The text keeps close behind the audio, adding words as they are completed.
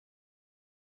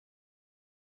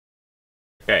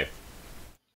Okay.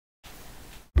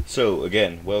 So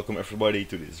again, welcome everybody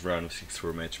to this round of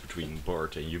 64 match between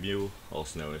Bart and Umeu,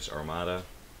 also known as Armada.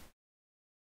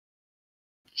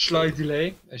 Slight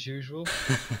delay, as usual.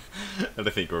 And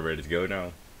I think we're ready to go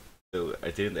now. So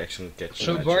I didn't actually catch the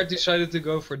So match. Bart decided to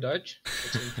go for Dutch.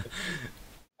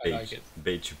 I like it.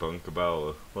 Beetje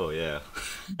bankabouwen. Well, yeah.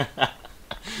 Yeah.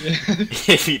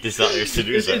 If he desires to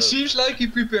do so. It seems like he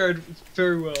prepared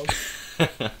very well.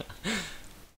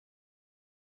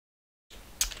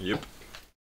 Yep.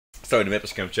 So the map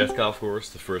is Kamchatka, of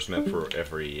course, the first map for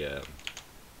every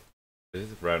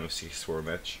round of 64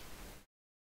 match.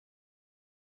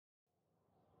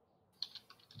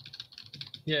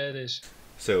 Yeah, it is.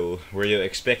 So, were you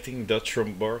expecting Dutch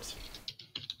from Bart?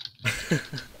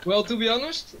 Well, to be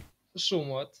honest,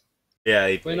 somewhat.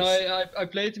 Yeah, When I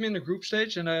played him in the group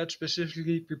stage and I had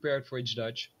specifically prepared for each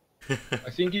Dutch.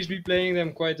 I think he's been playing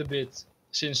them quite a bit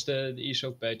since the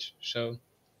ESOC patch, so...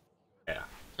 Yeah.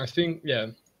 I think, yeah.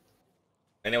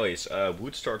 Anyways,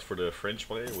 would start for the French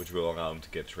player, which will allow him to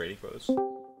get trading posts. I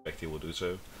expect he will do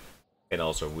so. And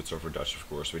also would start for Dutch, of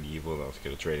course, when he will not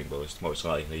get a trading post. Most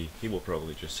likely, he will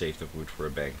probably just save the wood for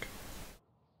a bank.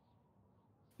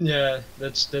 Yeah,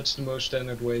 that's the most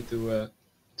standard way to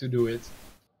do it.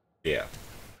 Yeah.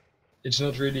 It's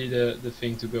not really the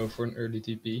thing to go for an early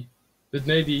TP. But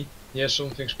maybe he has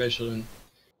something special and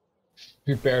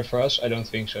prepared for us. I don't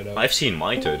think so though. I've seen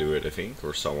Maito do it, I think,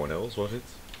 or someone else, was it?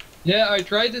 Yeah, I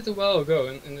tried it a while ago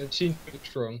and it seemed pretty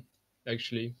strong,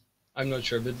 actually. I'm not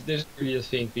sure, but this is really a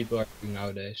thing people are doing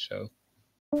nowadays, so...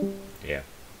 Yeah.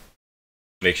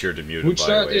 Make sure to mute him, Wood by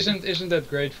start the way. isn't that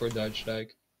great for Dutch,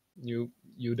 like... You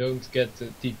don't get the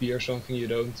TP or something, you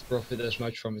don't profit as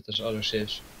much from it as other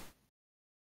civs.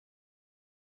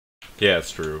 Yeah,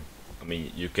 it's true. I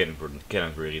mean, you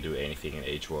cannot really do anything in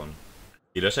H1.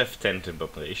 He does have 10 in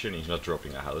population, he's not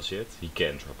dropping a house yet. He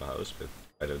can drop a house, but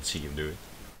I don't see him do it.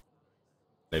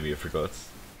 Maybe I forgot.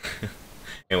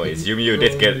 Anyways, Umeu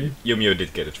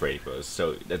did get a trading post,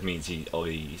 so that means he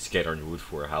already scattered wood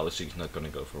for a house, so he's not gonna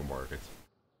go for a market.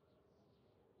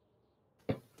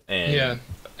 And Yeah,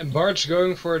 and Bart's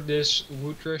going for this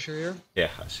wood treasure here.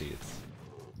 yeah, I see it.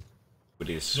 With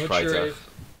his Not right sure up. if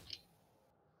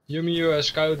Umeu has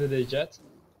scouted it yet.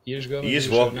 He is going to do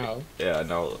so walking. now. Yeah,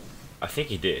 no, I think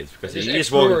he did because His he is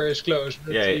explorer walking. is close,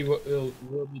 but Yeah, he will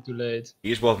be too late.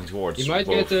 He is walking towards. He might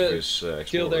both get the his,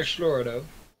 kill the explorers. explorer though.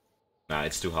 Nah,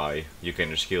 it's too high. You can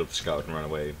just kill the scout and run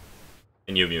away.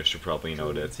 And Umeu should probably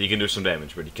know that. He can do some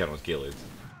damage, but he cannot kill it.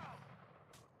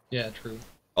 Yeah, true.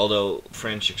 Although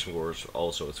French explorers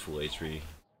also at full HP.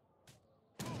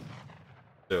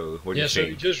 So what do you Yeah, so he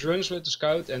think? just runs with the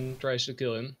scout and tries to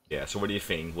kill him. Yeah, so what do you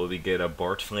think? Will we get a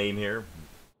Bart flame here?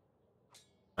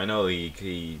 I know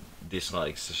he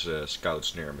dislikes this scout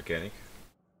snare mechanic.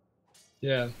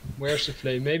 Yeah, where's the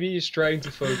flame? Maybe he's trying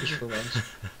to focus for once.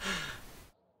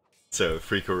 So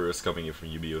 3 couriers coming in from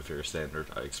Umeu very standard.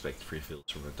 I expect 3 fills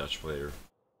from a Dutch player.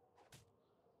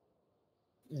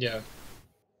 Yeah.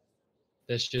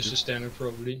 That's just a standard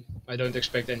probably. I don't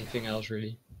expect anything else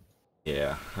really.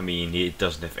 Yeah, I mean he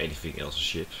doesn't have anything else to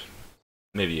ship.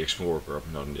 Maybe Explorer,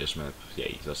 but not on this map. Yeah,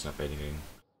 he doesn't have anything.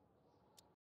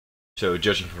 So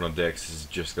judging from the decks, this is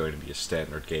just going to be a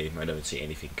standard game. I don't see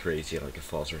anything crazy like a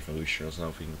false revolution or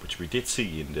something, which we did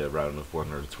see in the round of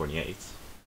 128.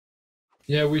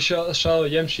 Yeah, we saw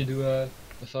Yemsi do a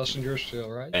fast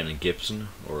industrial, right? And in Gibson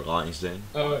or Lions Den.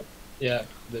 Oh, yeah,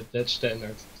 that's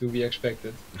standard, to be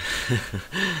expected.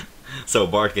 So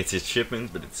Bart gets his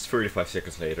shipment, but it's 35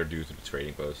 seconds later due to the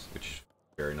trading post, which is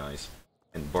very nice.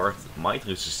 And Bart might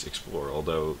lose his Explorer,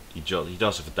 although he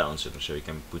does have a down center, so he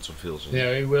can put some fills in.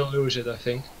 Yeah, he will lose it, I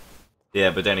think.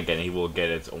 Yeah, but then again, he will get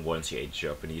it on once he ages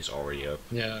up, and he's already up.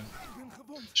 Yeah.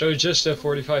 So it's just a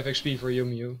 45 XP for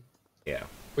Umeu. Yeah.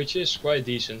 Which is quite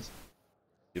decent.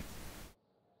 Yep.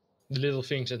 The little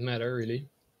things that matter, really.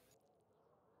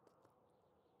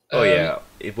 Oh yeah,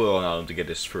 it will allow him to get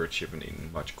his third shipment in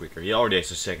much quicker. He already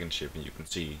has a second shipment, you can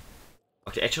see.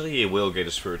 Okay, actually he will get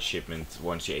his third shipment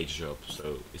once he ages up,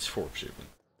 so it's 4th shipment.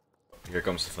 Here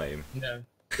comes the flame. Yeah,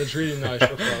 that's really nice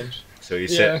for farms. So he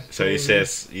Yeah, he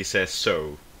says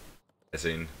so, as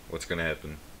in what's gonna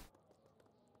happen.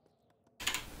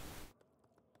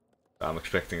 I'm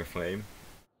expecting a flame.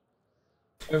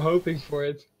 I'm hoping for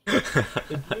it.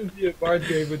 It wouldn't be a Bart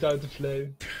game without the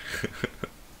flame.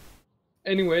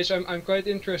 Anyways, I'm quite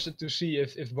interested to see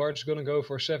if Bart's gonna go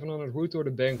for 700 wood or the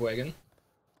bandwagon.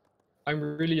 I'm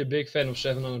really a big fan of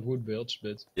 700 wood builds,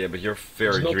 but... Yeah, but you're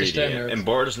very not the greedy, standard. and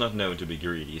Bart is not known to be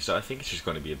greedy, so I think it's just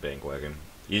gonna be a bank wagon.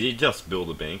 He does build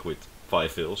a bank with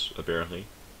 5 fills, apparently.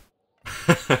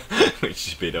 Which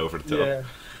is a bit over the top. Yeah.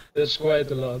 That's quite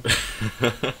a lot.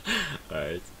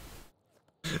 Alright.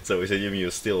 So Umeu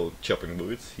is still chopping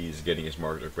wood. He's getting his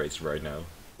market upgrades right now.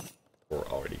 Or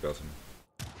already got them.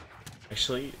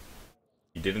 Actually,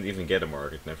 he didn't even get a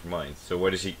market, never mind. So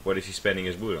what is he spending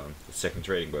his wood on? The second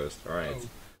trading post. Alright. Oh.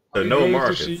 So no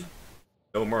market.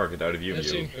 No market out of Umeu.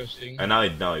 That's interesting. And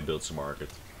now he builds a market.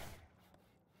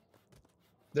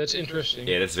 That's interesting.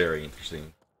 Yeah, that's very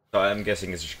interesting. So I'm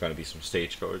guessing there's gonna be some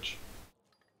stagecoach.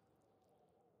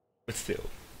 But still.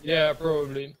 Yeah,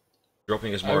 probably.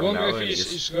 Dropping his I market wonder now. if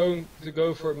he's going to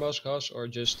go for Muskas or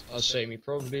just a semi.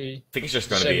 Probably. I think it's just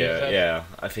gonna be a, yeah,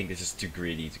 I think this is too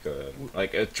greedy to go,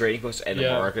 like a trading post and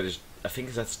a market is, I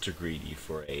think that's too greedy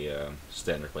for a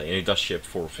standard play, and he does ship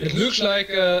 4 things. It looks like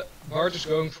Bart is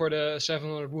going for the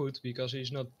 700 wood because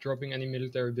he's not dropping any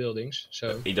military buildings,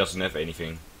 so... He doesn't have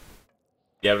anything.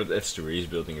 Yeah, but that's true, he's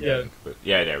building a bank, but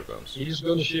yeah, there it comes. He's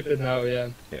gonna ship it now, yeah.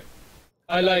 Yeah.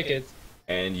 I like it.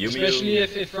 And Umeu... Especially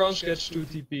if France gets 2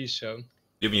 TPs, so...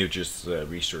 Umeu just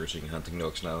researching hunting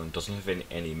dogs now and doesn't have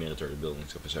any military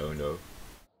buildings of his own though.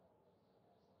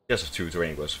 He does have 2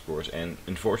 training posts of course, and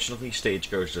unfortunately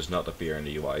Stagecoach does not appear in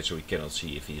the UI, so we cannot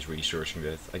see if he's researching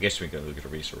that. I guess we can look at the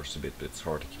resource a bit, but it's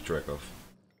hard to keep track of.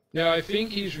 Yeah, I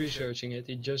think he's researching it,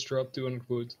 he just dropped 200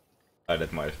 wood.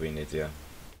 That might have been it, yeah.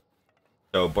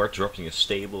 So Bart dropping a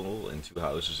stable and 2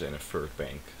 houses and a 3rd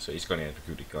bank, so he's gonna have a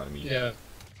good economy. Yeah.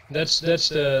 That's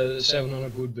the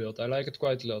 700 wood build. I like it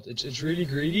quite a lot. It's really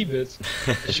greedy, but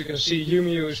as you can see,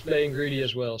 Umeu is playing greedy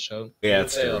as well. So yeah,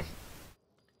 that's true.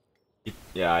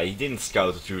 He didn't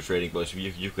scout the 2 trading posts.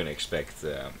 You can expect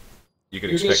you can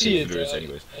expect him to do this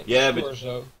anyways. Yeah, but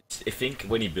I think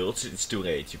when he builds it, it's too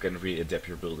late. You can't really adapt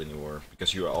your build anymore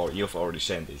because you've already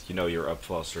sent it. You know you're up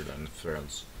faster than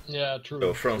France. Yeah, true.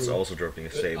 So France also dropping a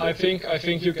stable. I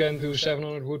think you can do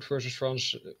 700 wood versus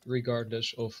France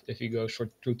regardless of if he goes for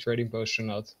 2 trading posts or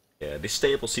not. Yeah, this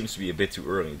stable seems to be a bit too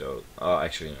early though. Oh,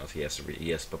 actually not. He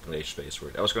has population space for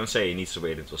it. I was gonna say he needs to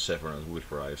wait until 700 wood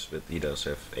arrives, but he does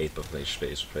have 8 population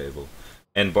space available.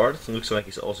 And Bart looks like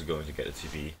he's also going to get a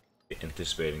TP,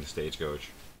 anticipating the stagecoach.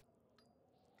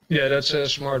 Yeah, that's a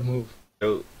smart move.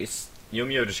 So is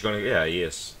Umeu just gonna? Yeah, he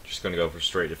is just gonna go for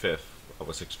straight FF. I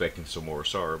was expecting some more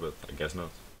SAR, but I guess not.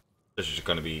 This is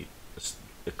gonna be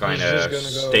a kind of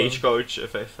stagecoach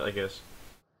FF, I guess.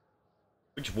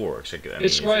 Which works. I mean,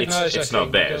 it's quite nice. It's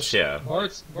not bad, yeah.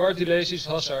 Bart delays his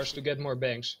hussars to get more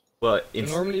banks. Well,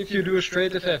 normally if you do a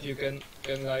straight FF, you can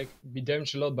like be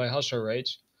damaged a lot by hussar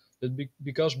rates. But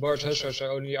because Bart's hussars are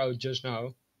only out just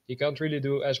now, he can't really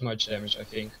do as much damage, I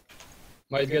think.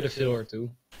 Might get a fill or 2.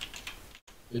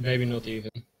 But maybe not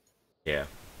even. Yeah.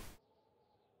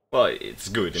 Well, it's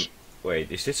good.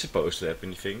 Wait, is this supposed to happen,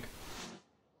 you think?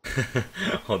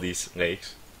 All these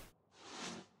lakes?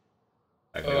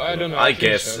 I don't know. I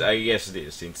guess it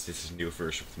is, since this is a new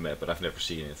version of the map, but I've never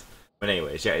seen it. But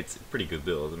anyways, yeah, it's a pretty good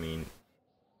build. I mean,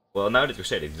 well, now that you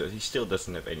said it, he still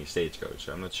doesn't have any stagecoach,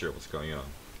 so I'm not sure what's going on.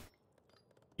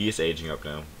 He is aging up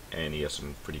now, and he has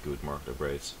some pretty good market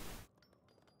upgrades.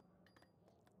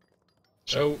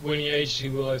 So when he ages, he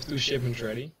will have 2 shipments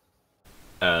ready.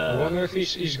 I wonder if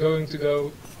he's going to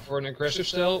go for an aggressive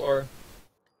style or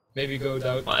maybe go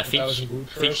down 1,000 wood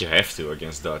first. I think you have to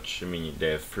against Dutch. I mean,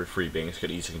 they have 3 banks, could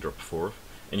easily drop a 4th.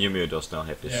 And Umeu does now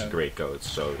have this great code,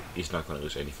 so he's not going to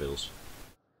lose any fills.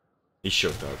 He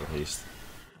should out at least.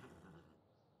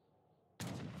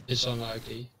 It's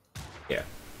unlikely. Yeah.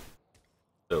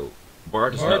 So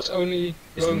Bart's only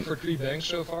going for 3 banks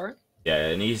so far. Yeah,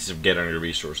 and he's getting the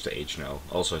resource to age now.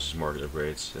 Also has his market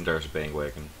upgrades, and there's a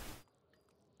bandwagon.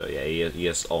 So yeah, he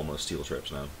has almost steel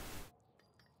traps now.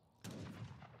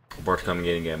 Bart coming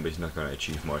in again, but he's not going to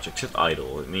achieve much, except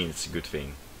idle. I mean, it's a good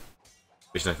thing.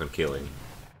 He's not going to kill him.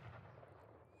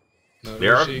 No,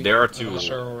 there are 2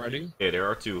 Hussar already. Yeah, there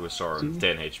are 2 Hussar and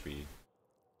 10 HP.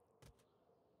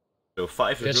 So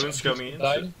 5 Dragoons coming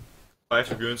in. 5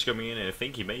 Dragoons coming in, and I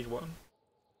think he made 1.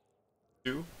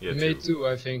 2? Yeah, he made 2,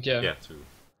 I think. Yeah. Yeah, 2.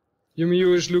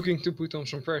 Umeu is looking to put on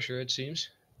some pressure, it seems.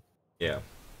 Yeah.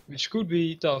 Which could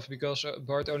be tough because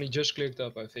Bart only just clicked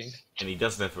up, I think. And he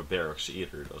doesn't have a barracks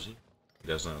either, does he? He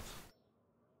does not.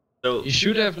 So he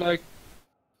should have like.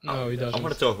 No, he doesn't. I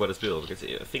want to talk about his build because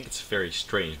I think it's a very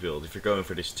strange build. If you're going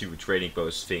for this 2 trading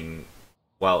post thing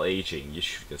while aging, you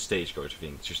should get stagecoach. I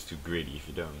think it's just too greedy if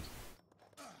you don't.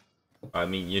 I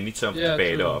mean, you need something to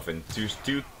pay it off, and two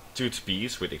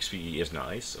TPs with XP is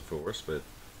nice, of course, but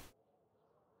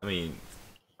I mean,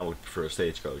 I would prefer a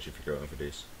stagecoach if you're going for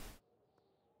this.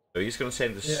 So he's gonna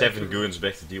send the 7 goons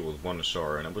back to deal with 1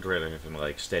 Hussar, and I would rather have him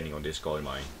like standing on this coal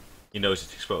mine. He knows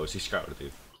it's exposed, he scouted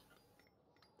it.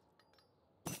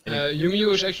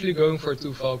 Umeu is actually going for a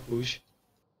 2 Valk push.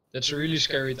 That's a really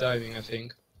scary timing, I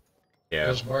think. Yeah.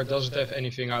 Because Bart doesn't have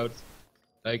anything out.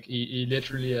 Like, he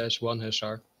literally has one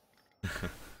hussar.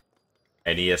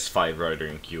 And he has 5 rider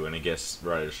in queue, and I guess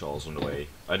rider stalls on the way.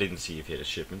 I didn't see if he had a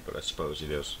shipment, but I suppose he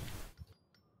does.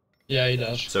 Yeah, he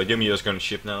does. So Umeu is going to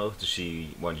ship now to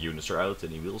see when units are out,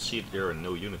 and he will see that there are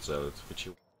no units out, which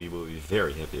he will be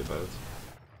very happy about.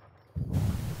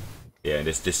 Yeah, and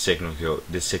this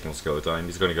signal's go time.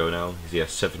 He's gonna go now. He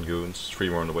has 7 goons, 3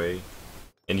 more on the way.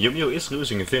 And Umeu is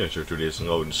losing a finisher to this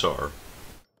Roden Sar.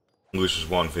 Loses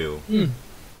 1 Veil.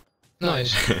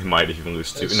 Nice. Might even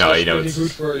lose 2. That's No, he really don't.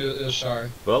 good for a Sar.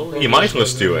 Well, he might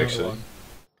lose 2 actually.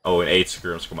 Oh, and 8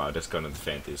 skirms come out, that's gonna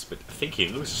defend this, but I think he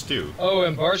loses 2. Oh,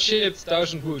 and Bart shipped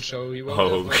 1000 boots, so he won't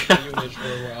have much units for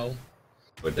a while.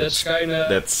 But that's kinda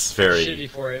very shitty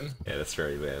for him. Yeah, that's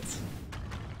very bad.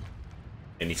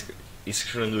 And he's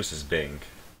gonna lose his bank,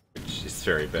 which is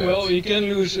very bad. Well, he can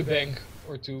lose a bank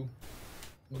or 2.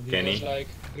 Can he? Like,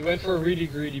 he went for a really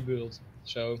greedy build,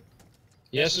 so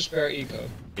he has to spare eco.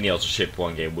 And he also shipped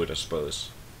 1 game wood, I suppose.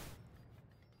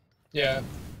 Yeah,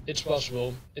 it's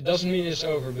possible. It doesn't mean it's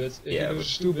over, but if he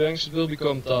loses 2 banks, it will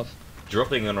become tough.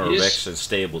 Dropping on our Rex and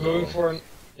stable going though. For an,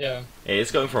 yeah,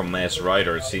 it's going for a mass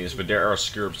rider it seems, but there are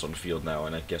skirps on the field now,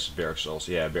 and I guess barracks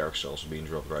also. Yeah, barracks also being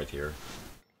dropped right here.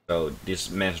 So this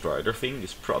mass rider thing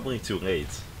is probably too late.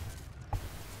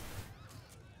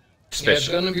 Yeah, it's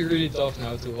gonna be really tough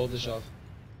now to hold this off.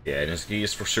 Yeah, and he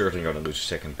is for certain gonna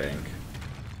lose a 2nd bank.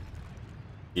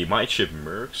 He might ship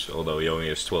mercs, although he only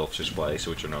has 12 supplies,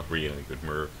 which are not really good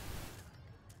merc.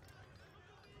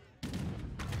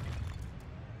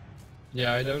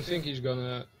 Yeah, I don't think he's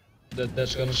gonna...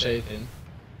 That's gonna save him.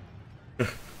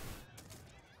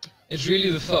 It's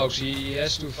really the fogs, he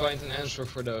has to find an answer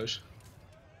for those.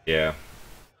 Yeah.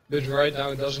 But right now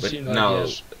it doesn't seem like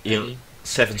he has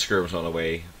 7 skirms on the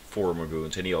way, 4 more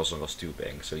goons, and he also lost 2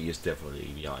 banks, so he is definitely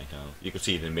behind now. You can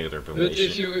see it in the military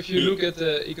population. But if you look at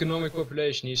the economic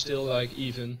population, he's still like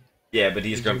even. Yeah, but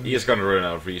he's gonna run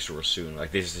out of resource soon.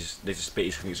 Like this is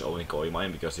basically his only coin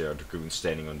mine because there are the goons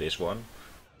standing on this one.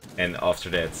 And after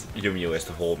that, Umeu has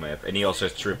the whole map, and he also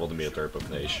has triple the military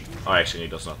population. Oh, actually, he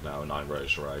does not now. 9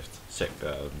 riders arrived,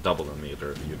 double the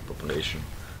military unit population.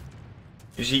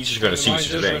 He's just gonna seize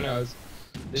his bank.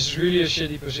 This is really a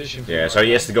shitty position for Yeah, so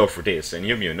he has to go for this, and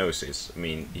Umeu knows this. I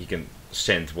mean, he can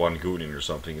send 1 goon in or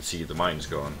something and see if the mine is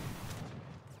gone.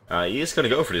 He is gonna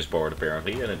go for this board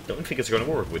apparently, and I don't think it's gonna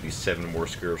work with these 7 more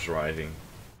skirps arriving.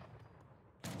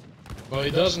 Well,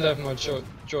 he doesn't have much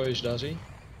choice, does he?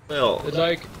 Well, but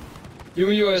like,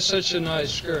 Umeu has such a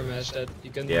nice skirmish that he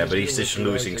can. Yeah, but he's just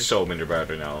losing so many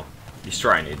battery now. He's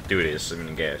trying to do this, I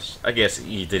mean, I guess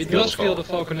he did kill the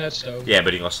Falconets though. Yeah,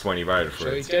 but he lost 20 rider for it.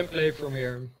 So he can play from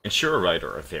here. And sure,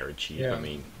 rider are very cheap, yeah. I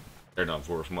mean, they're not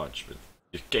worth much, but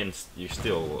you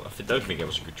still, I don't think it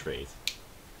was a good trade.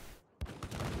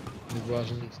 It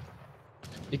wasn't.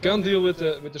 He can't deal with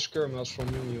the skirmish from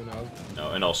Umeu now.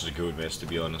 No, and also the goon mess, to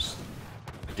be honest.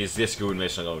 This goon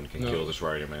mess alone can kill this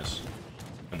rider mess.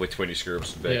 And with 20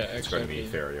 skirps back, it's going to be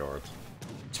very hard.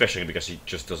 Especially because he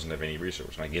just doesn't have any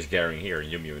resource. Like, he's carrying here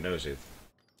and Umeu knows it.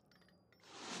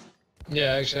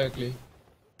 Yeah, exactly.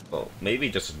 Well, maybe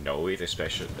he doesn't know it,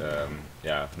 especially,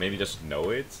 yeah, maybe he doesn't know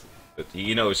it, but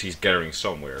he knows he's gathering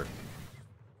somewhere.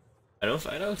 I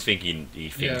don't think he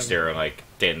thinks there are like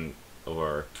 10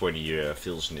 or 20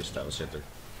 fills in this town center.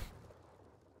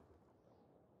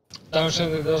 Town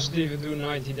center doesn't even do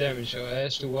 90 damage, so it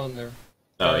has to wonder.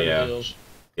 Oh yeah.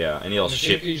 Yeah, and he also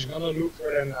shipped. He's gonna look for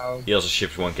them now. He also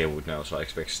ships 1k wood now, so I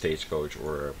expect Stagecoach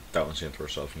or Town Center or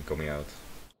something coming out.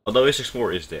 Although his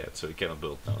Explorer is dead, so he cannot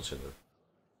build Town Center.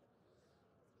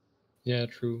 Yeah,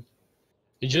 true.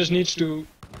 He just needs to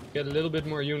get a little bit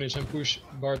more units and push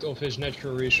Bart off his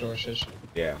natural resources.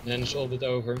 Yeah. Then it's all but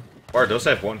over. Bart does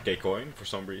have 1k coin for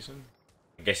some reason.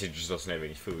 I guess he just doesn't have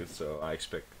any food, so I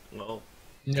expect. Well,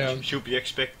 should we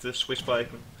expect the Swiss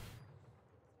pikeman?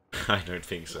 I don't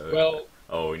think so. Well.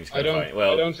 Oh, and he's gonna find.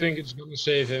 Well, I don't think it's gonna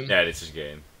save him. Yeah, this is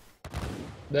game.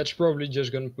 That's probably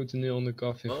just gonna put the nail in the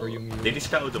coffin for Umeu. Did he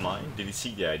scout the mine? Did he see?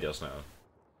 Yeah, he does now.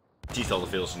 He sees all the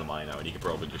fields in the mine now, and he can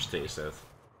probably just taste that.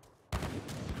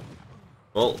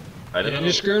 Well, I don't know. And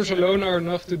the skirms alone are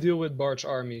enough to deal with Bart's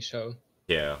army, so.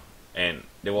 Yeah, and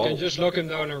they will. You can just lock him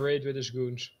down and raid with his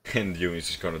goons. And Umeu is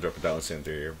just gonna drop it down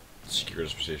center here, secure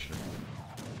this position.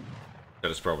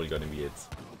 That is probably gonna be it.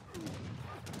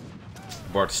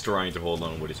 Bart is trying to hold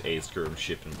on with his 8 skirm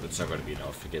shipping, but it's not going to be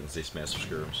enough against this massive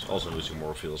skirms. Also losing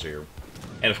more fills here.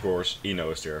 And of course, he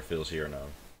knows there are fills here now.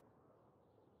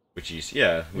 Which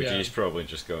he's probably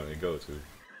just going to go to.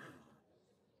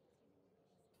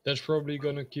 That's probably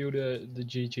going to cue the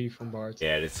GG from Bart.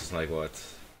 Yeah, this is like what?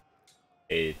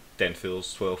 10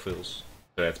 fills, 12 fills.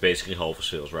 So that's basically half his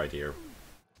fills right here.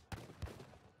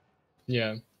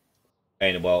 Yeah.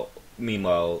 And well,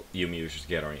 meanwhile, Umeu is just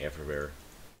gathering everywhere.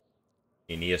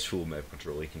 And he has full map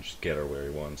control, he can just gather where he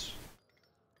wants.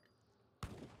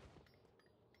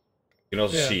 You can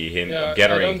also see him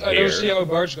gathering here. I don't see how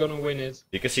Bart's gonna win it.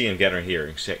 You can see him gathering here,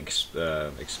 how do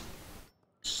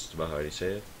you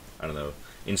say it? I don't know.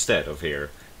 Instead of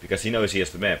here. Because he knows he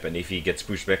has the map, and if he gets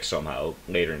pushed back somehow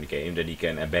later in the game, then he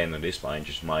can abandon this mine,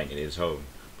 just mine in his home.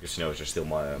 Because he knows there's still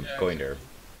coin there.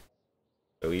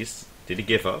 So did he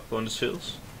give up on his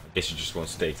fills? I guess he just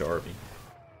wants to take the army.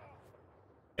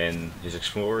 And his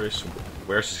explorer is,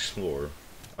 where's his explorer?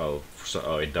 Oh,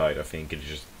 it died. I think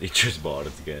he just bought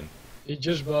it again. He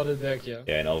just bought it back, yeah.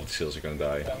 Yeah, and all of the seals are gonna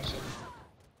die.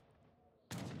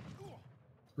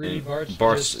 Really,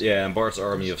 Bart's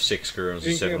army of 6 skirms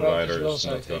and 7 riders is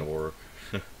not gonna work.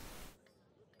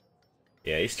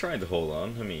 Yeah, he's trying to hold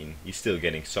on. I mean, he's still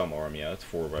getting some army out,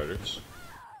 4 riders.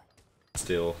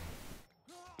 Still,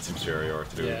 it seems very hard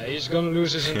to do. Yeah, he's gonna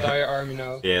lose his entire army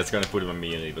now. Yeah, it's gonna put him on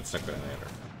melee, but it's not gonna matter.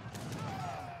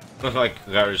 It's not like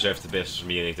riders have the best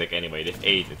melee attack anyway. They have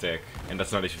 8 attack, and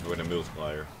that's not even with a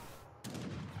multiplier.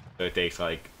 So it takes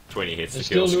like 20 hits to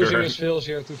kill a skirm. He's still losing his fills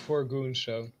here to 4 goons,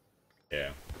 so...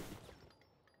 Yeah.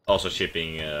 Also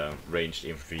shipping ranged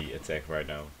infantry attack right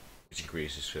now, which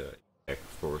increases attack,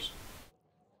 of course.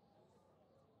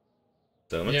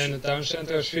 So yeah, and the town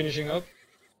center is finishing up.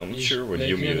 I'm not sure what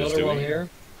Umeu is doing. One here.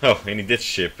 Oh, and he did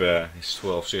ship his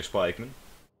 12 Swiss pikemen.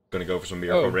 Gonna go for some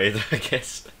miracle raid, I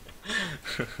guess.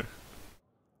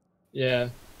 Yeah.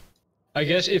 I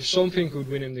guess if something could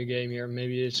win him the game here,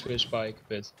 maybe it's Swiss pike,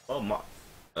 but... Oh,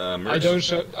 I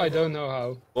don't know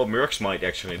how. Well, Mercs might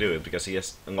actually do it because he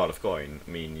has a lot of coin.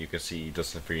 I mean, you can see he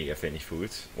doesn't really have any food.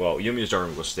 Well, Umeu's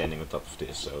army was standing on top of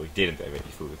this, so he didn't have any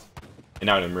food. And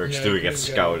now the Mercs do get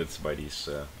scouted by these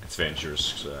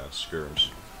adventurous skirms,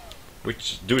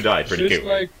 which do die pretty quickly.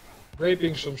 Like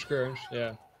raping some skirms,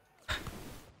 yeah.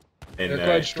 And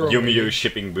Umeu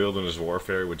shipping Wilderness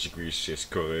Warfare, which increases his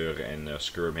coureur and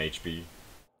skirm HP.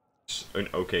 It's an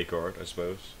okay card, I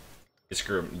suppose.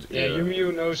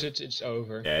 Umeu knows it's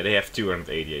over. Yeah, they have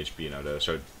 280 HP now though,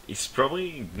 so he's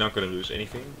probably not gonna lose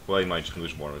anything. Well, he might just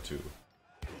lose 1 or 2.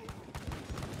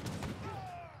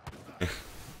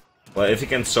 Well, if he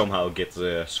can somehow get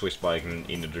the Swiss bike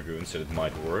in the Dragoons, then it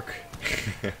might work.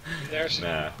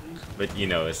 Nah, but you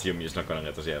know, Umeu is not gonna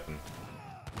let this happen.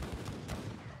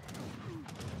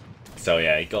 So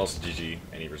yeah, he calls it GG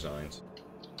and he resigns.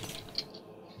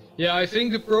 Yeah, I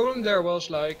think the problem there was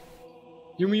like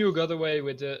Umeu got away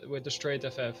with the straight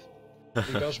FF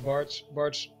because Bart's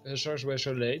hussars were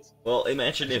so late. Well,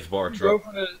 imagine if Bart go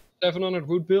for the 700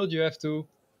 wood build, you have to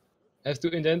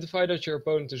identify that your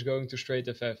opponent is going to straight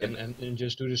FF and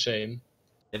just do the same.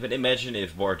 Yeah, but imagine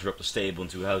if Bart dropped a stable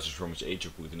and 2 houses from his Age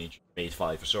of Wood and each made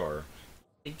 5 SR.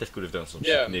 I think that could have done some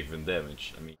significant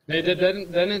damage. I mean, then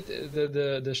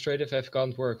the straight FF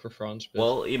can't work for France. But...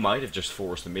 Well, he might have just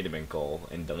forced the Miniman call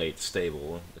and delayed the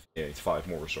stable. If he had 5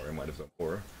 more, sorry, he might have done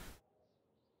more.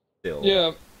 Still.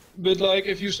 Yeah, but like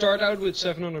if you start out with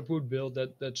 700 wood build,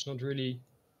 that's not really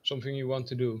something you want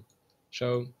to do.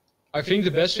 So I think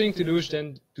the best thing to do is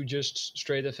then to just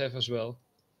straight FF as well.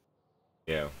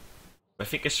 Yeah, I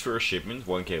think his first shipment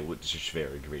 1k wood is just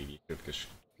very greedy because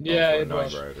it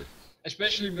was.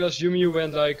 Especially because Umeu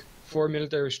went like 4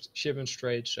 military shipments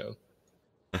straight, so...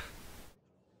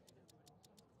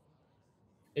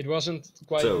 It wasn't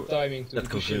quite the timing to... That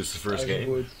concludes the first game.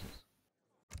 Wood.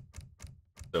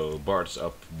 So Bart's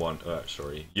up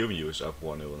Umeu is up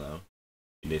 1-0 now.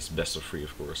 In this best of 3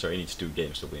 of course, so he needs 2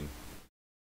 games to win.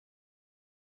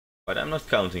 But I'm not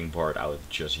counting Bart out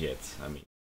just yet, I mean...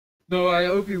 No, I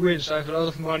hope he wins. I have a lot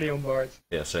of money on Bart.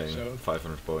 Yeah, same. So.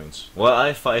 500 points. Well, I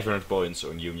have 500 points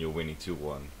on Umeu winning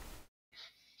 2-1.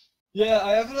 Yeah,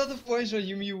 I have a lot of points on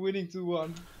Umeu winning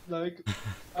 2-1. Like,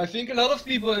 I think a lot of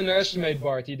people underestimate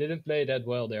Bart. He didn't play that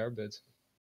well there, but...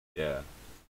 Yeah.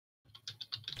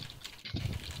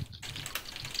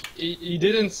 He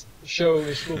didn't show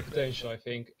his full potential, I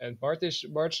think. And Bart's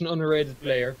an underrated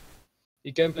player.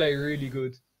 He can play really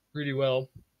good, really well.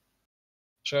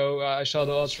 So I saw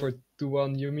the odds for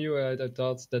 2-1 Umeu. I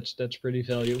thought that's pretty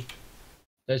value.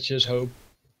 Let's just hope.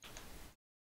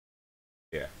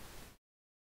 Yeah.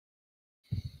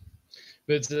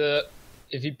 But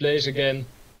if he plays again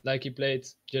like he played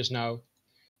just now,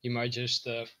 he might just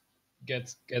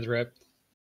get wrapped,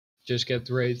 just get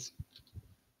raided.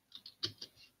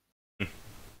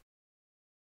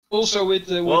 Also with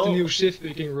the new Civ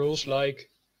picking rules, like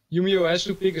Umeu has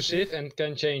to pick a Civ and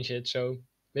can change it. So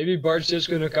maybe Bart's just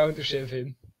gonna counter Civ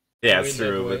him. Yeah, it's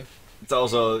true. it's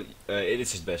also it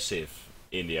is his best civ.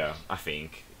 India, I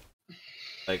think.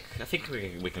 Like I think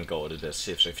we can call it the best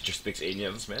civ. So if he just picks India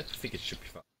on this map, I think it should be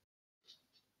fine.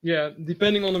 Yeah,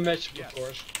 depending on the matchup, of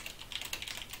course.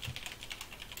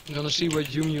 I'm gonna see what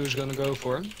Umeu is gonna go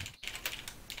for.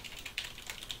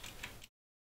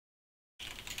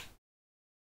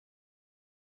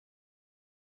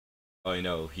 Oh, I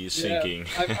know, he's sinking.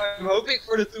 I'm hoping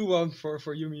for the 2-1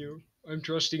 for Umeu. I'm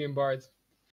trusting in Bart.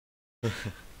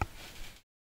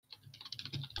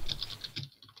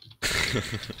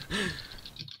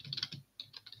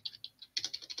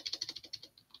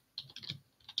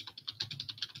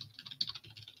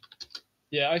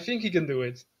 Yeah, I think he can do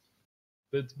it.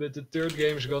 But the third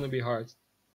game is gonna be hard.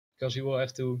 Because he will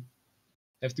have to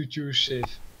choose Civ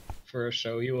first,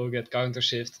 so he will get counter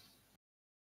Civ.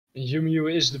 And Umeu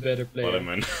is the better player.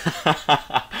 Waterman.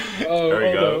 Oh, there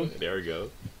we go. no. There we go.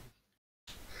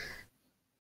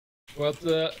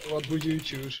 What would you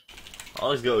choose?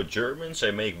 I'll just go Germans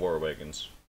and make war wagons.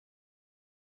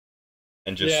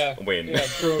 And just win. Yeah,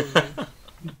 probably.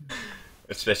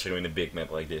 Especially in a big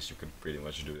map like this, you can pretty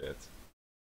much do that.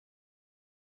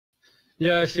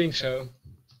 Yeah, I think so.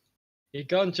 He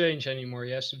can't change anymore,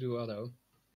 he has to do auto.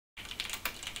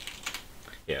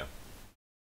 Yeah.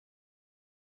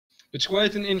 It's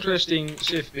quite an interesting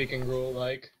Civ picking rule,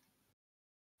 like...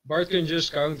 Bart can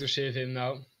just counter Civ him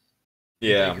now.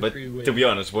 Yeah, but to be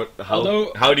honest,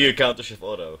 how do you counter Civ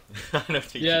auto?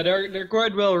 Yeah, they're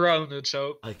quite well rounded,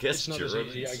 so I guess it's not Germans,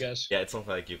 as easy, I guess. Yeah, it's not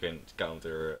like you can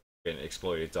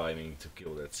exploit the timing to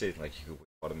kill that Civ, like you could with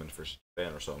Ottoman versus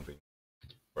Japan or something.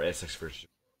 Or Essex versus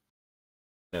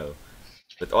Japan. No.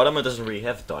 But Ottoman doesn't really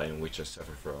have timing, which I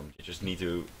suffer from. You just need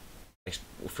to...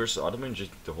 First Ottoman,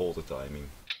 just need to hold the timing.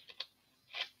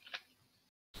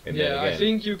 And yeah, I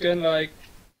think you can, like,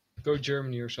 go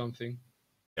Germany or something.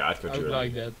 Yeah, I'd go Germany. I would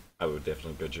like that. I would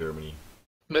definitely go Germany.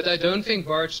 But I don't think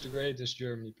Bart's the greatest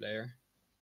Germany player.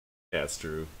 Yeah, it's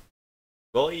true.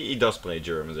 Well, he does play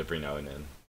Germans every now and then.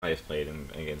 I have played him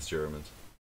against Germans.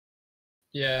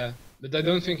 Yeah, but I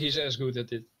don't think he's as good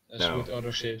at it as with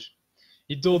other civs.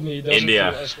 He told me he doesn't feel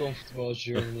as comfortable as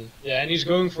Germany. Yeah, and he's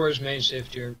going for his main civ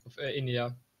of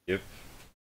India. Yep.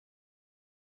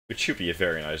 Which should be a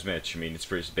very nice match. I mean, it's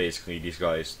basically these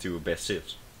guys' two best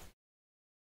civs.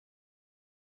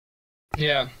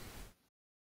 Yeah.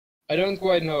 I don't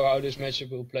quite know how this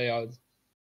matchup will play out.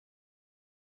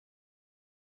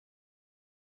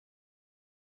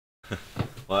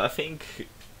 Well, I think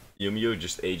Umeu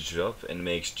just ages up and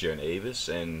makes Jan Avis,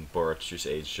 and Bart just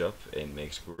ages up and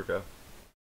makes Gurka.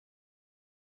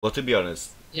 Well, to be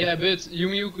honest... Yeah, but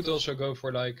Umeu could also go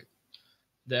for, like,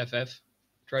 the FF.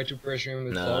 Try to pressure him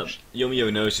with falls.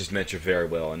 Umeu knows his matchup very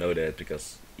well, I know that,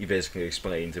 because he basically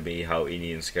explained to me how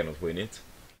Indians cannot win it.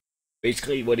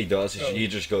 Basically, what he does is he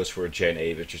just goes for a Jan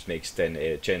Avis, just makes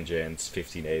 10 Jans,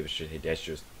 15 Avis, that's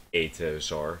just 8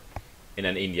 Tsar. And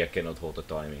then India cannot hold the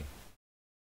timing.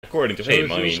 According to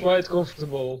him, I mean... quite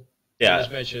comfortable in this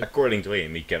matchup. According to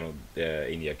him,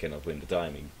 India cannot win the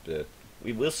timing, but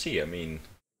we will see, I mean...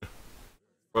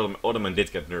 Ottoman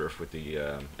did get nerfed with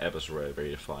the Abyss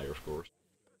Radiator Fire, of course.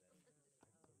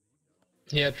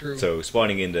 Yeah, true. So,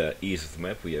 spawning in the east of the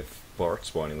map, we have Bart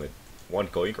spawning with 1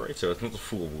 coin crate, so it's not a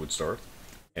full wood start.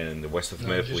 And in the west of the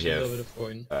map, we have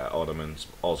Ottomans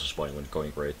also spawning with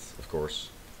coin crate, of course.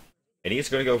 And he's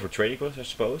gonna go for trading post, I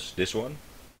suppose, this one.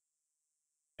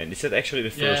 And is that actually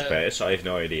the first pass? I have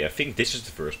no idea. I think this is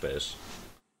the first pass.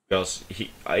 Because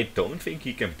I don't think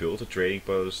he can build a trading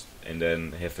post and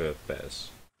then have a pass.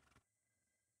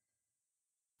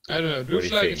 I don't know, it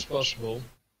looks like it's possible.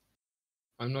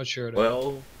 I'm not sure though.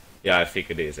 Well, yeah, I think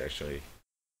it is actually.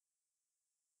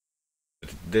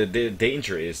 The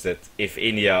danger is that if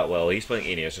India, well, he's playing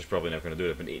India, so he's probably not going to do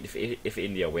that. But if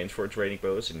India went for a trading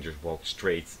post and just walked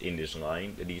straight in this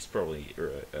line, then he's probably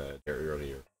there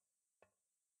earlier.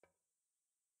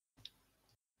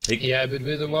 Yeah, but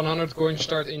with a 100 coin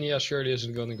start, India surely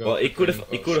isn't going to go. Well, he could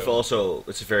have also.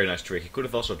 It's a very nice trick. He could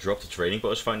have also dropped the trading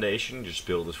post foundation, just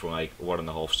built it for like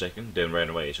 1.5 seconds, then ran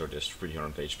away. So just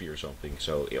 300 HP or something.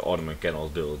 So Ottoman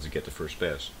cannot build it to get the first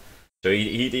pass. So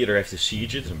he'd either have to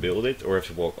siege it and build it, or have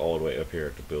to walk all the way up here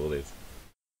to build it.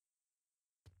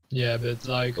 Yeah, but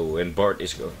like... Oh, and Bart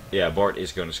is going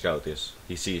to scout this.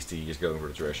 He sees he's going for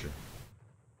the treasure.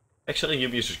 Actually,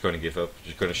 Umeu's just going to give up.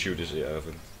 Just going to shoot his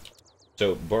oven.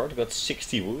 So Bart got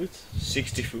 60 wood,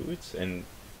 60 food, and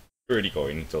 30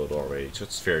 coin in total already. So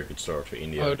it's a very good start for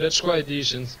India. Oh, that's quite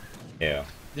decent. Yeah.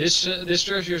 This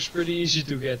treasure is pretty easy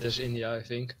to get as India, I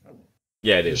think.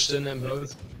 Yeah, it is. Stun them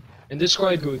both. And this is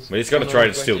quite good. But he's gonna try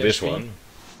to steal this one.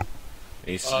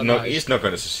 He's Oh, not. nice. He's not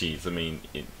gonna succeed. I mean,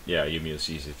 yeah, Umeu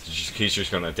sees it. He's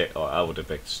just gonna attack. Oh, I would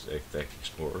attack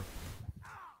Explorer.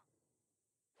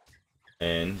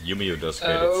 And Umeu does get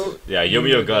Oh, it. Yeah,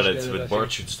 Umeu Umeu got does it, get it, I but Bart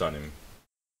think. should stun him.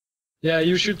 Yeah,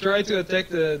 you should try to attack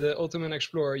the Ottoman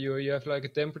Explorer. You have like a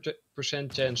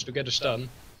 10% chance to get a stun.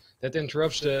 That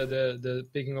interrupts the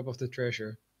picking up of the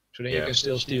treasure. So then you Yeah. can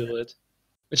still steal it.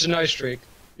 It's a nice trick,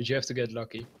 but you have to get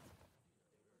lucky.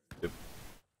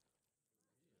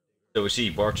 So we see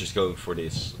Bart just going for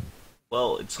this.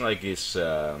 Well, it's like his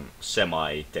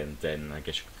semi 10-10, I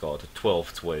guess you could call it. A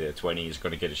 12-20 is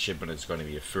going to get a shipment, it's going to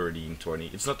be a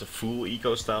 13-20. It's not the full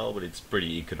eco style, but it's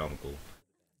pretty economical.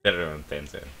 Better than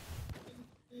 10-10.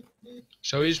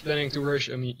 So he's planning to rush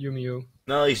Umeu.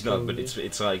 No, he's not, but Probably.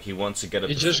 it's like he wants to get up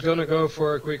He's to just gonna go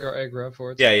for a quicker aggro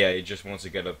for it. Yeah, he just wants to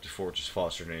get up to fortress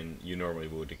faster than you normally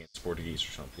would against Portuguese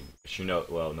or something. But you know,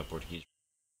 well, not Portuguese,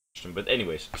 but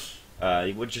anyways,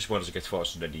 he would just want to get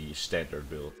faster than the standard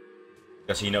build.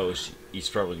 Because he knows he's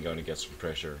probably going to get some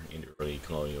pressure in the early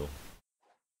colonial.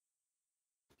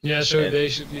 Yeah, so he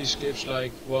basically skips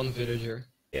like one villager.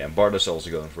 Yeah, and Bardo's also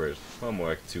going for it. Well, more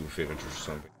like 2 villagers or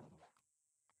something.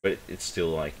 But it's still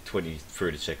like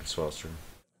 20-30 seconds faster.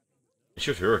 It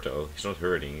should hurt though. He's not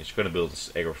hurting. He's going to build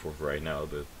his aggro fort right now,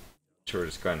 but sure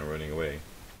it's kind of running away.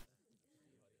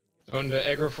 Oh, and the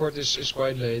aggro fort is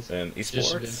quite late. And he's Just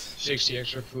a bored. bit. 60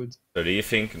 extra food. So do you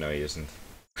think? No, he isn't.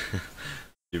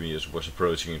 Jimmy was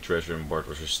approaching a treasure and Bart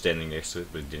was just standing next to it,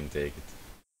 but he didn't take it.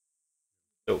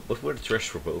 So, what were the treasures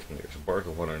for both players? Bart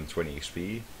got 120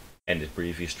 XP, and the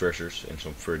previous treasures, and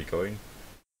some 30 coin.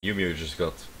 Umeu just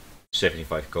got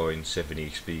 75 coin, 70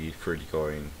 XP, 30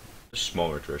 coin, just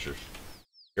smaller treasures.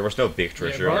 There was no big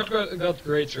treasure. Yeah, Bart got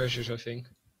great treasures, I think.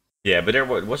 Yeah, but there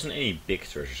wasn't any big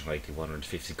treasures like the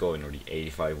 150 coin or the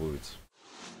 85 wood.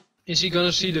 Is he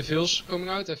gonna see the vills coming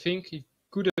out? I think he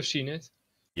could have seen it.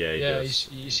 Yeah, he Yeah, does.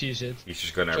 he sees it. He's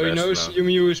just gonna So he arrest knows him now.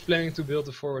 Umeu is planning to build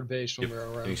a forward base Yep. somewhere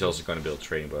around. And he's also gonna build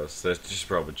training posts. That's just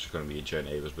probably just gonna be a Gen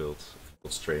Avis build.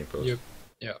 Builds training post. Yep.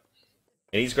 Yeah.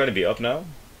 And he's gonna be up now.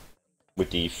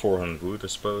 With the 400 wood, I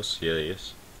suppose. Yeah, he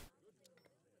is.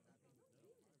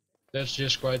 That's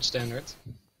just quite standard.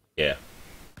 Yeah.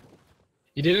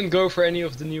 He didn't go for any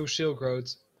of the new Silk Road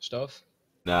stuff.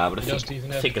 Nah, but He doesn't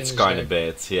even I have think it in it's his kind of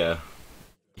deck. bad, yeah.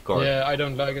 You can't. Yeah, I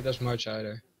don't like it as much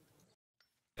either.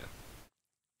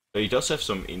 So he does have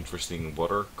some interesting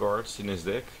water cards in his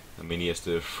deck. I mean, he has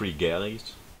the 3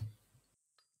 galleys.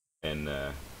 And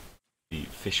the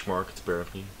fish market,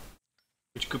 apparently.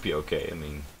 Which could be okay. I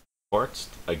mean, Bart,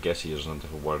 I guess he doesn't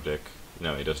have a water deck.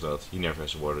 No, he does not. He never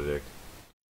has a water deck.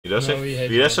 He does No, have. he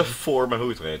hates He has a water. 4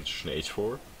 Mahout range, an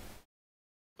H4. For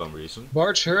some reason.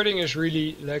 Bart's hurting is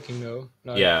really lacking though.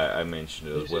 Like, Yeah, I mentioned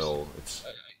it as this is- well. It's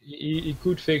he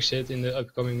could fix it in the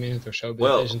upcoming minute or so, but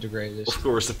Well, it isn't the greatest. of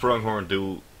course the pronghorn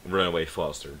do run away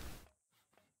faster.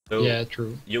 So Yeah,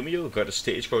 true. Umeu got a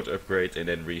stagecoach upgrade and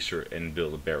then research and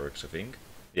build a barracks, I think.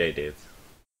 Yeah, he did.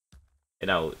 And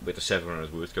now with the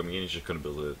 700 wood coming in, he's just gonna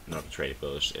build another trading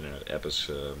post in an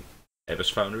Abyss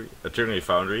foundry, a Tourney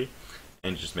foundry,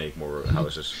 and just make more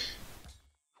houses.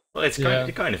 Well, it's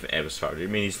kind of an Abyss foundry. I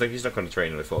mean, he's not gonna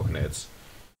train with Falconets.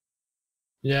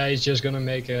 Yeah, he's just gonna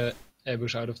make a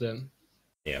Abus out of them.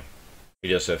 Yeah, he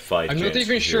does have 5. I'm not gens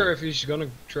even here. sure if he's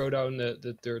gonna throw down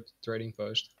the third trading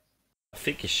post. I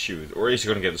think he should, or he's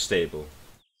gonna get a stable.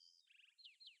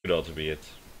 Could also be it.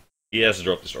 He has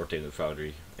dropped his artillery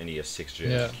foundry, and he has 6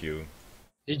 gens Yeah. queue.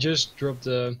 He just dropped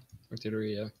the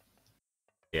artillery, yeah.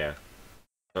 Yeah.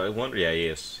 So I wonder, yeah, he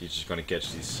is. He's just gonna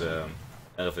catch these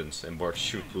elephants, and Bart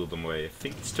should pull them away. I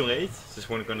think it's too late. Is this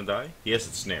one gonna die? He has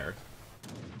it snared.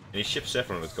 And he ships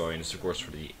 700 coins, of course,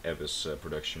 for the Abyss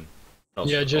production.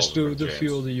 Also, Yeah, just also for to gens.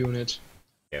 fuel the units.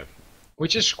 Yeah.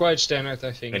 Which is quite standard,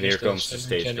 I think. And just here comes the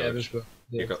standard Gen stagecoach. Abus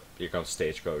build. Here comes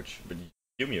Stagecoach. But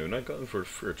Umeu not going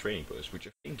for a training post, which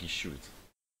I think he should.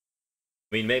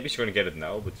 I mean, maybe he's gonna get it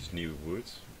now with his new wood.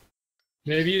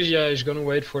 Maybe, yeah, he's gonna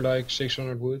wait for like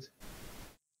 600 wood.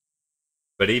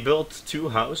 But he built 2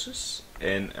 houses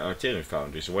and an artillery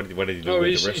foundry, so what did he do No, with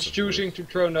he's the rest of the wood? choosing to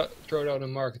throw down a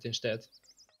market instead.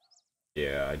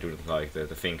 Yeah, I do not like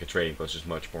that. I think a trading post is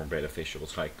much more beneficial.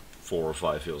 It's like 4 or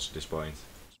 5 hills at this point,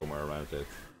 somewhere around that.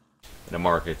 And the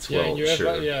market, Yeah, well, and you have,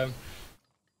 sure.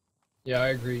 yeah, I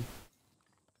agree.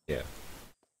 Yeah.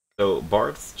 So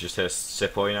Bart just has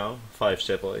Sepoy now, 5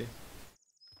 Sepoy.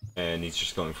 And he's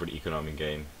just going for the economic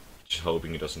game, just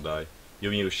hoping he doesn't die.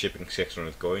 Umeu is shipping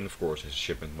 600 coin, of course his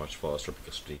shipment much faster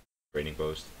because of the trading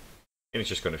post. And he's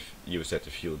just gonna use that to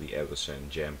fuel the Abyss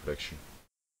and Jam production.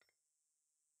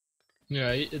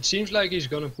 Yeah, it seems like he's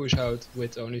gonna push out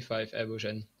with only 5 Abus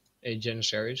and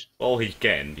Janissaries. Well, he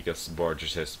can, because Bart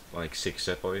just has like 6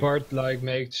 Sepoi. Bart like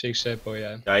made 6 Seppo,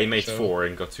 yeah. Yeah, he made So- 4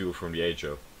 and got 2 from the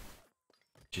Ajo.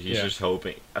 He's just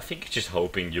hoping. I think he's just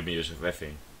hoping Umeu is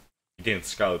reffing. He didn't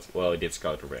scout. Well, he did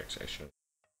scout the Rex actually.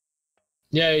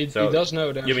 Yeah, he So, does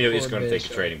know that. Umeu is going to take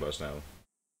a trading boss now.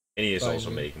 And he is also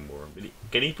Finally. making more. But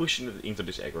can he push into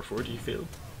this aggro fort, do you feel?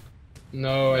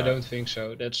 No, I No. don't think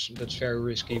so. That's very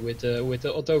risky with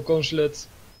the auto consulate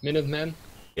Minutemen.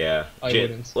 Yeah. I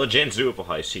wouldn't. Well, Gens do up a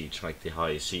high siege, like the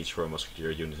highest siege for a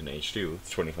musketeer unit in H2. It's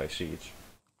 25 siege.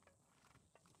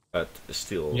 But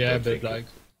still. Yeah, don't but think- like,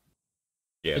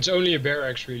 Yeah. it's only a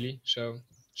barracks really, so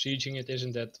sieging it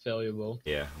isn't that valuable.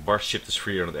 Yeah. Bart shipped his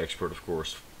 300 export, of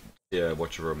course. Yeah,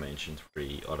 what you were mentioned for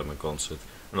the Ottoman consulate.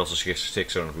 And also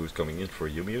 600 wood coming in for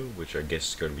Umeu, which I guess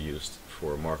is going to be used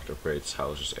for market upgrades,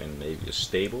 houses, and maybe a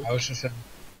stable. Houses,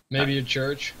 maybe a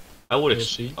church. I would We'll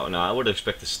see. Oh no, I would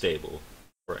expect a stable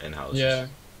for and houses. Yeah,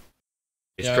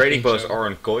 His Yeah, I trading think posts so. are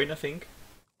on coin, I think.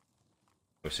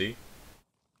 We'll see.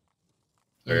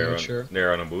 I'm not sure.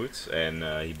 They're on a boot, and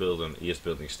he is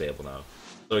building a stable now.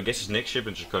 So I guess his next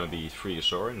shipment is going to be 3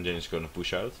 Azor, and then he's going to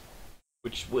push out.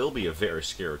 Which will be a very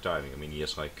scary timing. I mean, he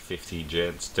has like 15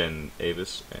 Gens, 10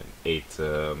 Avis, and 8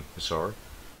 Azor.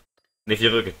 And if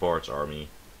you look at Bart's army,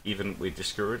 even with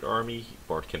this current army,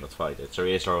 Bart cannot fight it. So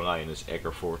he has to rely on his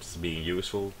aggro fort being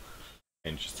useful,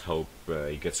 and just hope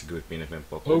he gets a good Minuteman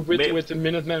pop. Hope with the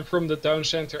Minutemen from the town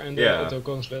center and the Yeah. auto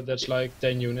consulate, that's like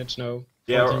 10 units now.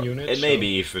 14 Yeah, units. and so- maybe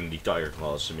even the Tiger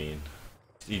Claws. I mean,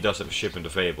 he does have a shipment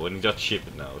available, and he does ship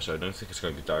it now, so I don't think it's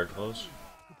going to be Tiger Claws.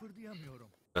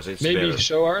 Because it's Maybe better.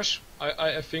 Soars.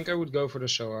 I think I would go for the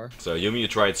Soar. So Umeu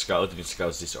tried scout, and he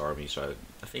scouts this army, so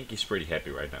I think he's pretty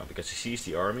happy right now, because he sees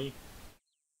the army.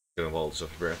 He's gonna wall this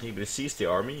off apparently, but he sees the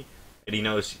army, and he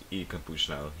knows he can push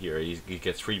now. Here, he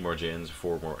gets 3 more gens,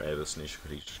 4 more Avis, and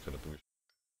he's just gonna push.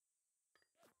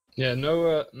 Yeah,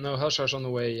 no Hussars on the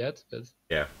way yet, but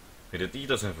Yeah, he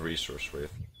doesn't have a resource for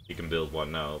it. He can build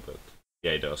one now, but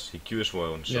yeah, he does. He queues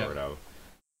one Sour now.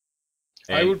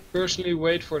 I would personally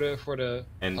wait for the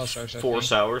And Hussars, I 4 think.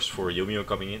 Sours for Umeu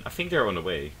coming in. I think they're on the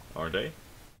way, aren't they?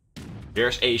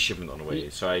 There's a shipment on the way, Yeah.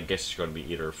 so I guess it's gonna be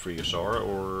either 3 Azar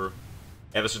or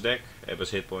Avis attack, Avis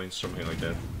hit points, something like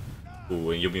that.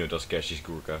 Ooh, and Umeu does cash his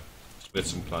Gurkha.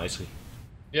 Splits them nicely.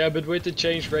 Yeah, but with the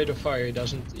change rate of fire, it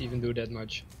doesn't even do that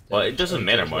much. Well, it doesn't Only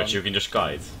matter takes much, one. you can just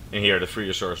kite. And here the 3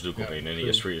 Azars do come Yeah, in, and he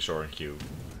has true. 3 Azar in queue.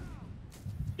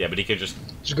 Yeah, but he can just...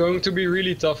 It's going to be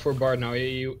really tough for Bart now.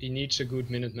 He needs a good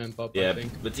Minuteman pop, Yeah, I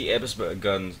think. but the Abyss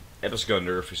gun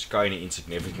nerf is kinda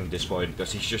insignificant at this point,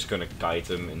 because he's just gonna kite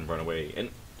them and run away.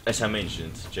 And as I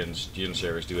mentioned,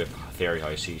 Janissaries do have very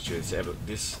high siege, so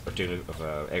this alternative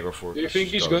of aggro fort... Do you think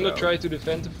he's gonna try to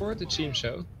defend the fort? It seems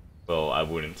so. Well, I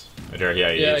wouldn't. There,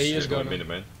 yeah, Yeah, he he is is going gonna.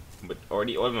 Minuteman. But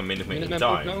already on a Minuteman in Minuteman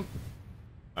pop time. now?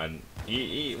 And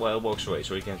he walks away,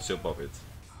 so he can still pop it.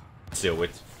 Still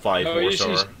with 5 Oh, more he's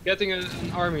Star. getting an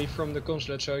army from the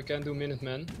consulate, so he can do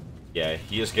Minutemen. Yeah,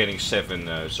 he is getting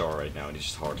 7 Zar right now, and it's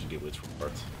just hard to deal with for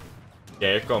Bart.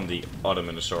 Yeah, here come the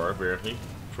Ottoman Zar, apparently.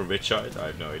 From which side? I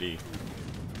have no idea.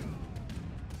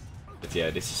 But yeah,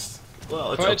 this is...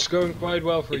 Well, it's, Fight's going quite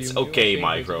well for it's Umeu, I okay think,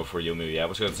 micro for Umeu. Yeah, I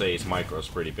was gonna say his micro is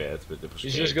pretty bad, but it was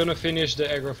He's okay. just gonna finish the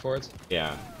aggro fort.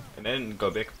 Yeah, and then go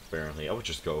back apparently. I would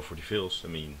just go for the fields. I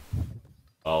mean,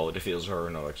 oh, the fields are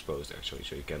not exposed actually,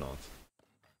 so you cannot.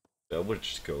 So I would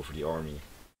just go for the army.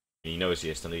 He knows he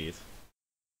has to lead.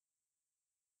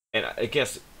 And I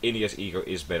guess India's eco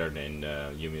is better than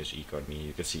Umeu's eco. I mean,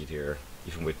 you can see it here,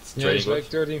 even with Yeah, trading he's like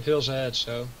bots. 13 fields ahead,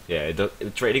 so... Yeah, the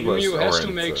trading bots Umeu has to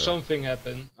aren't, make something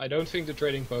happen. I don't think the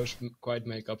trading posts quite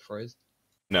make up for it.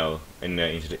 No, and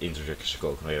into the interjection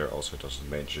calculator also doesn't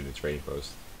mention the trading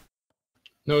post.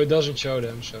 No, it doesn't show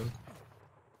them, so...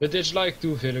 But it's like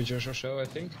 2 villagers or so, I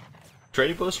think.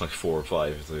 Trading post like 4 or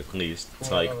 5 at least. It's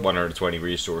 4, like oh. 120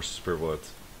 resources per what?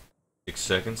 6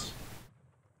 seconds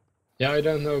Yeah, I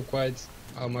don't know quite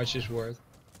how much it's worth.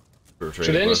 per So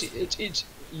trading then post. it's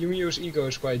Umeu's eco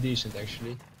is quite decent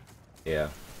actually. Yeah.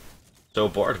 So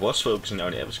Bart was focusing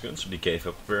on the Abyss guns, but he gave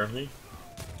up apparently.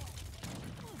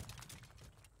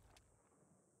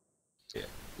 Yeah.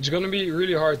 It's gonna be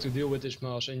really hard to deal with this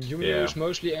mass, and Umeu Yeah. is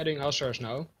mostly adding Hussars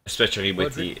now. Especially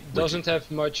with But doesn't have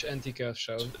much anti-cav,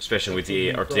 so... especially with that the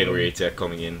would be artillery problem. attack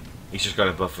coming in. He's just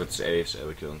gonna buff its AF's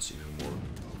guns even more.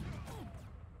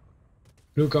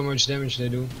 Look how much damage they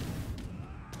do.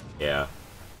 Yeah.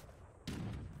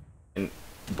 And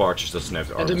Bart just doesn't have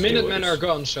the And the armor to deal with Minutemen this. are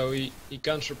gone, so he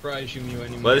can't surprise Umeu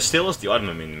anymore. Well, it still is the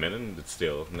Ottoman Minutemen, but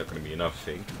still not gonna be enough, I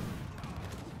think.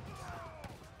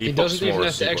 He pops doesn't even more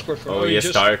have the sequel- export for- Oh, oh, he yes,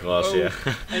 just- Tire Class, oh, yeah.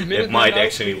 and It Minutemen might now,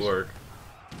 actually please. work.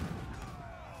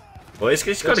 Well,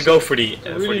 he's gonna go for the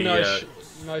really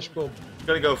nice pop. He's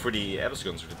gonna go for the Abyss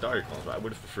guns with the Dire Claws, but I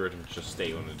would have preferred him to just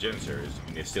stay on the Janissaries,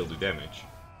 and they still do damage.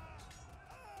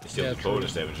 They still do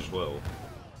bonus damage as well.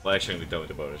 Well, actually, they don't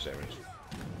do bonus damage.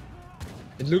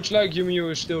 It looks like Umeu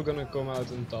is still gonna come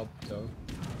out on top, though.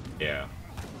 Yeah.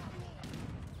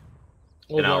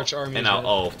 All Bart's army and now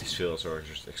all of these fields are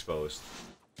just exposed.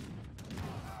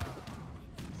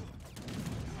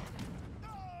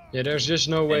 Yeah, there's just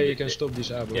no way he can stop these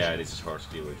abos. Yeah, this is hard to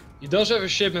deal with. He does have a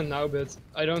shipment now, but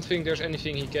I don't think there's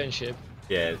anything he can ship.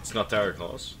 Yeah, it's not Dire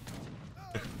Claws.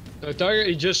 No, Tiger,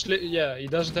 he just, yeah, he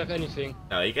doesn't have anything.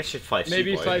 No, he can ship 5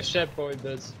 Maybe C-point. 5 set point,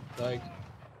 but, like,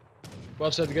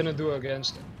 what's that gonna do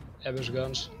against Abyss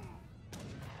guns?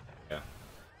 Yeah.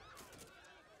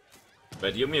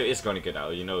 But Umeu is gonna get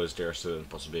out, you know, there's a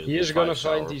possibility. He is gonna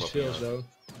find these fields, though.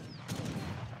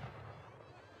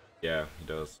 Yeah, he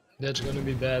does. That's gonna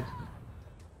be bad.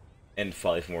 And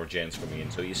 5 more gens coming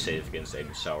in, so he's safe against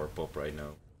any sour pop right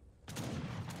now.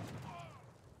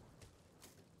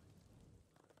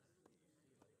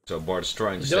 So Bart is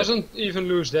trying to. He doesn't even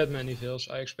lose that many fields.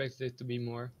 I expected it to be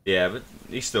more. Yeah, but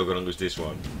he's still gonna lose this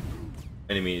one.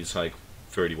 Enemy is like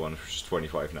 31 versus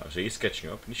 25 now, so he's catching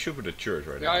up. And he should be the church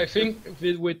right now. Yeah, I think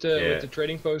with the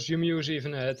trading post, Umeu is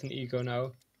even ahead in eco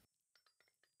now.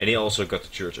 And he also got the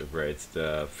church upgrade.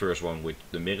 The first one with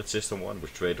the merit system one,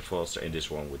 which traded faster, and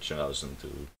this one which allows them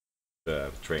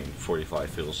to train 45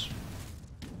 fills.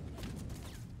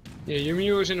 Yeah,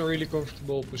 Umeu is in a really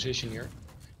comfortable position here.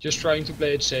 Just trying to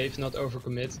play it safe, not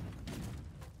overcommit.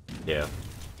 Yeah.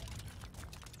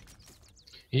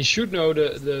 He should know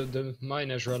the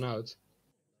mine has run out.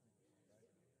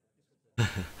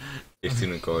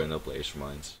 15 and coin, no place for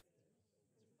mines.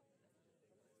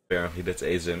 Apparently that's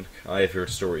Azim. I have heard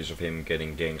stories of him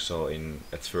getting gang saw in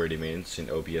at 30 minutes in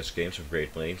OBS games of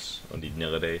Great Plains on the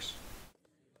nowadays.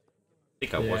 I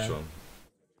think I watched one.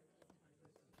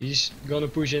 He's gonna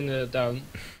push in the down.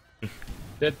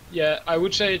 That, yeah, I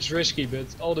would say it's risky, but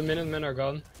all the Minutemen are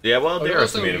gone. Yeah, well, there are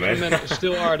some Minutemen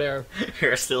still are there.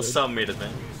 There are still some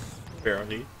Minutemen,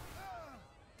 apparently.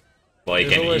 Well, he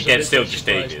can still just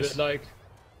take this. But, like,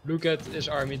 look at his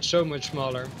army, it's so much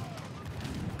smaller.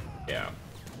 Yeah.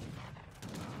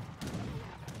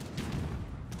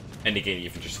 And he can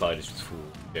even just fight this with full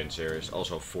Janissaries.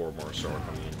 Also 4 more sword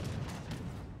coming in.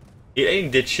 He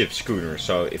ain't did ship schooner,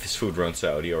 so if his food runs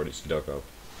out, he already dug up.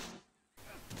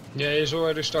 Yeah, he's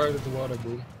already started the water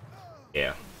boom.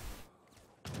 Yeah.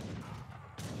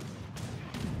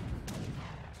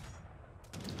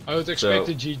 I would expect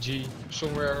a GG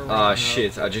somewhere around. Ah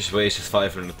shit, I just wasted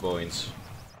 500 points.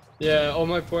 Yeah, all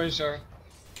my points are...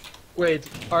 Wait,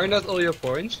 are not all your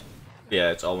points?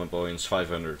 Yeah, it's all my points,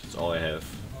 500, that's all I have.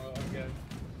 Oh, okay.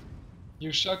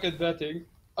 You suck at betting.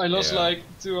 I lost like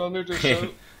 200 or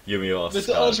so. Umeu lost. But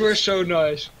the odds were so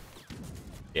nice.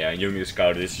 Yeah, and Umeu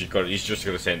scouted this, he's just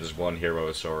gonna send us one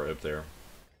hero Sora up there.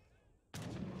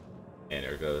 And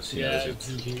there goes, he does it.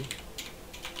 GG.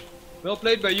 Well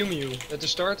played by Umeu. At the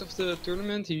start of the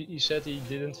tournament he said he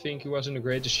didn't think he was in the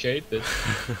greatest shape, but...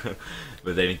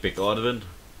 But then he picked Audubon.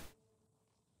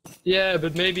 Yeah,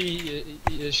 but maybe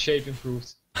his shape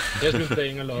improved. He has been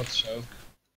playing a lot, so...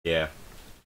 Yeah.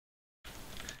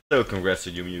 So congrats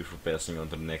to Umeu for passing on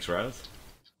to the next round.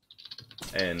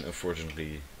 And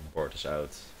unfortunately, Bart is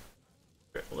out.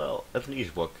 Well, at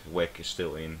least Wack is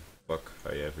still in. Wack,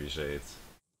 however you say it.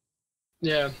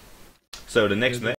 Yeah. So the next match.